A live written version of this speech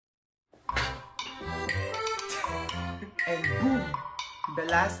And boom! The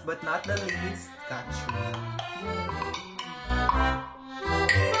last but not the least, got you.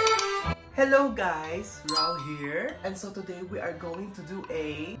 Hello guys, Rao here. And so today we are going to do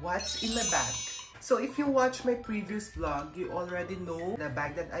a what's in my bag. So if you watch my previous vlog, you already know the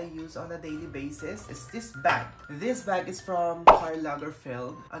bag that I use on a daily basis is this bag. This bag is from Karl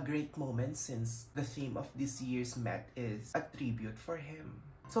Lagerfeld, a great moment since the theme of this year's Met is a tribute for him.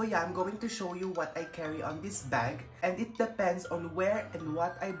 So yeah, I'm going to show you what I carry on this bag, and it depends on where and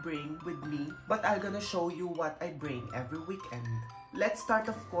what I bring with me, but I'm gonna show you what I bring every weekend. Let's start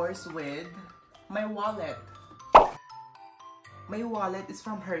of course with my wallet. My wallet is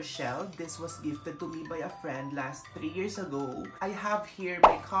from Herschel. This was gifted to me by a friend last 3 years ago. I have here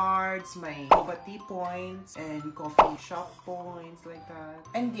my cards, my boba tea points, and coffee shop points like that.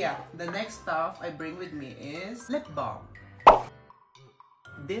 And yeah, the next stuff I bring with me is lip balm.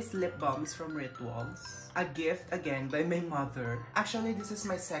 This lip balm is from Rituals. A gift again by my mother. Actually, this is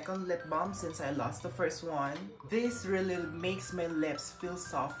my second lip balm since I lost the first one. This really makes my lips feel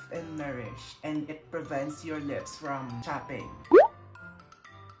soft and nourished, and it prevents your lips from chapping.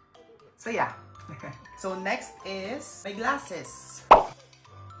 So yeah. So next is my glasses.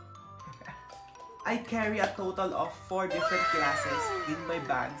 I carry a total of 4 different glasses in my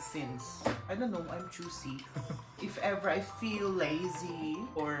bag since, I don't know, I'm choosy. If ever I feel lazy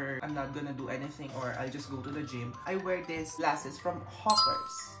or I'm not gonna do anything or I'll just go to the gym, I wear these glasses from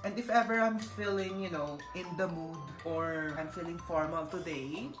Hawkers. And if ever I'm feeling, you know, in the mood or I'm feeling formal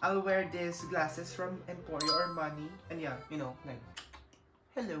today, I'll wear these glasses from Unported or Money. And yeah, you know, like,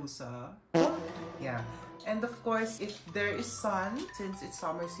 hello sir. Yeah. And of course, if there is sun, since it's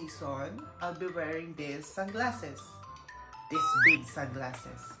summer season, I'll be wearing these sunglasses. These big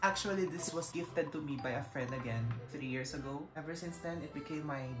sunglasses. Actually, this was gifted to me by a friend again 3 years ago. Ever since then, it became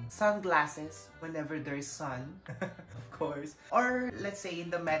my sunglasses whenever there's sun, of course. Or let's say in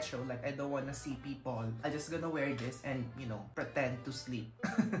the metro, like I don't want to see people. I'm just gonna wear this and, you know, pretend to sleep.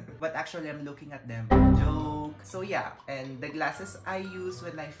 But actually, I'm looking at them. Joke. So yeah, and the glasses I use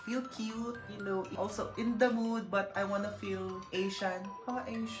when I feel cute, you know, also in the mood, but I want to feel Asian. How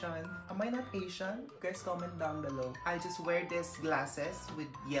Asian? Am I not Asian? Guys, comment down below. I just wear these glasses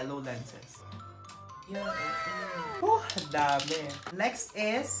with yellow lenses. Yeah. Oh, dami. Next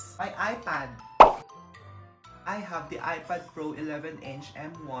is my iPad. I have the iPad Pro 11-inch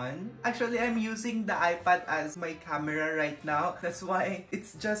M1. Actually, I'm using the iPad as my camera right now. That's why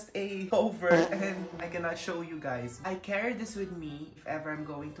it's just a cover and I cannot show you guys. I carry this with me if ever I'm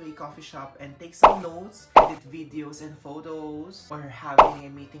going to a coffee shop and take some notes, edit videos and photos, or having a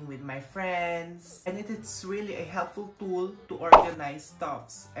meeting with my friends. And it's really a helpful tool to organize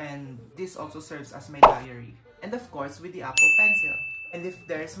stuffs. And this also serves as my diary. And of course, with the Apple Pencil. And if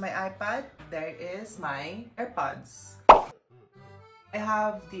there's my iPad, there is my AirPods. I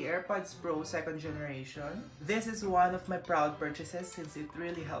have the AirPods Pro 2nd generation. This is one of my proud purchases since it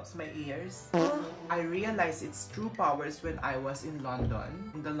really helps my ears. I realized its true powers when I was in London,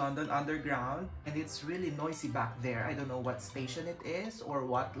 in the London Underground, and it's really noisy back there. I don't know what station it is or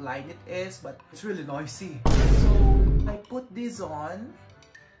what line it is, but it's really noisy. So I put this on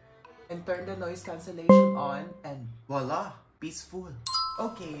and turn the noise cancellation on and voila! Peaceful.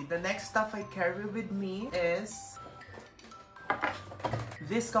 Okay, the next stuff I carry with me is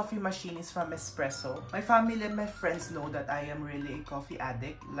this coffee machine is from Espresso. My family and my friends know that I am really a coffee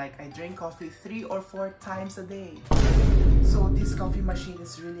addict. Like I drink coffee 3 or 4 times a day. So this coffee machine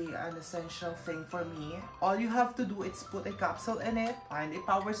is really an essential thing for me. All you have to do is put a capsule in it, find a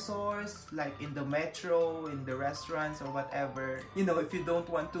power source, like in the metro, in the restaurants or whatever. You know, if you don't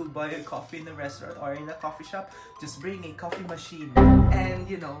want to buy a coffee in a restaurant or in a coffee shop, just bring a coffee machine. And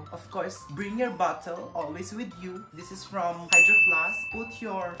you know, of course, bring your bottle always with you. This is from Hydro Flask. Put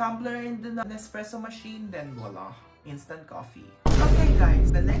your tumbler in the Nespresso machine, then voila, instant coffee. Okay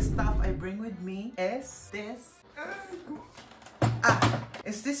guys, the next stuff I bring with me is this.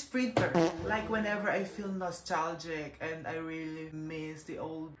 It's this printer. Like whenever I feel nostalgic and I really miss the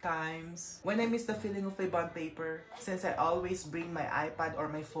old times, when I miss the feeling of a bond paper, since I always bring my iPad or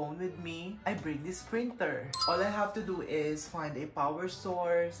my phone with me, I bring this printer. All I have to do is find a power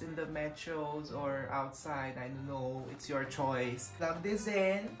source in the metros or outside, I don't know, it's your choice. Plug this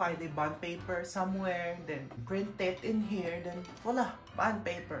in, find a bond paper somewhere, then print it in here, then voila, bond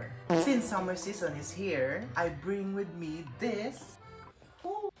paper. Since summer season is here, I bring with me this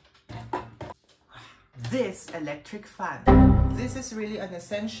electric fan. This is really an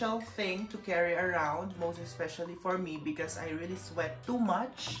essential thing to carry around, most especially for me because I really sweat too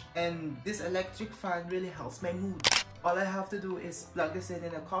much, and this electric fan really helps my mood. All I have to do is plug this in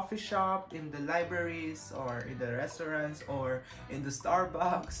a coffee shop, in the libraries, or in the restaurants, or in the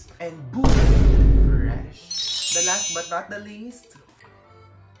Starbucks, and boom! Fresh! The last but not the least,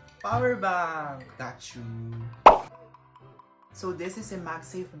 power bank! Got you! So this is a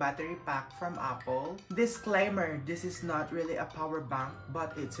MagSafe battery pack from Apple. Disclaimer, this is not really a power bank,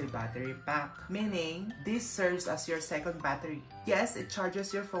 but it's a battery pack. Meaning, this serves as your second battery. Yes, it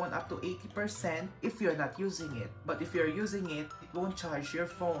charges your phone up to 80% if you're not using it. But if you're using it, it won't charge your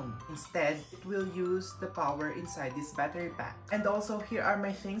phone. Instead, it will use the power inside this battery pack. And also, here are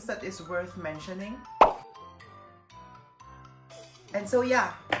my things that is worth mentioning. And so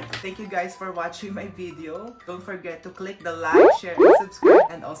yeah, thank you guys for watching my video. Don't forget to click the like, share, and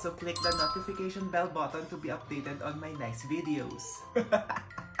subscribe, and also click the notification bell button to be updated on my next videos.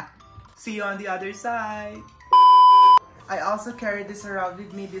 See you on the other side! I also carry this around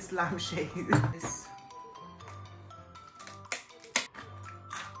with me, this lampshade. It's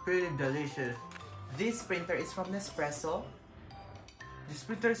pretty delicious. This printer is from Nespresso. This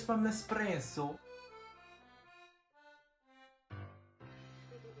printer is from Nespresso.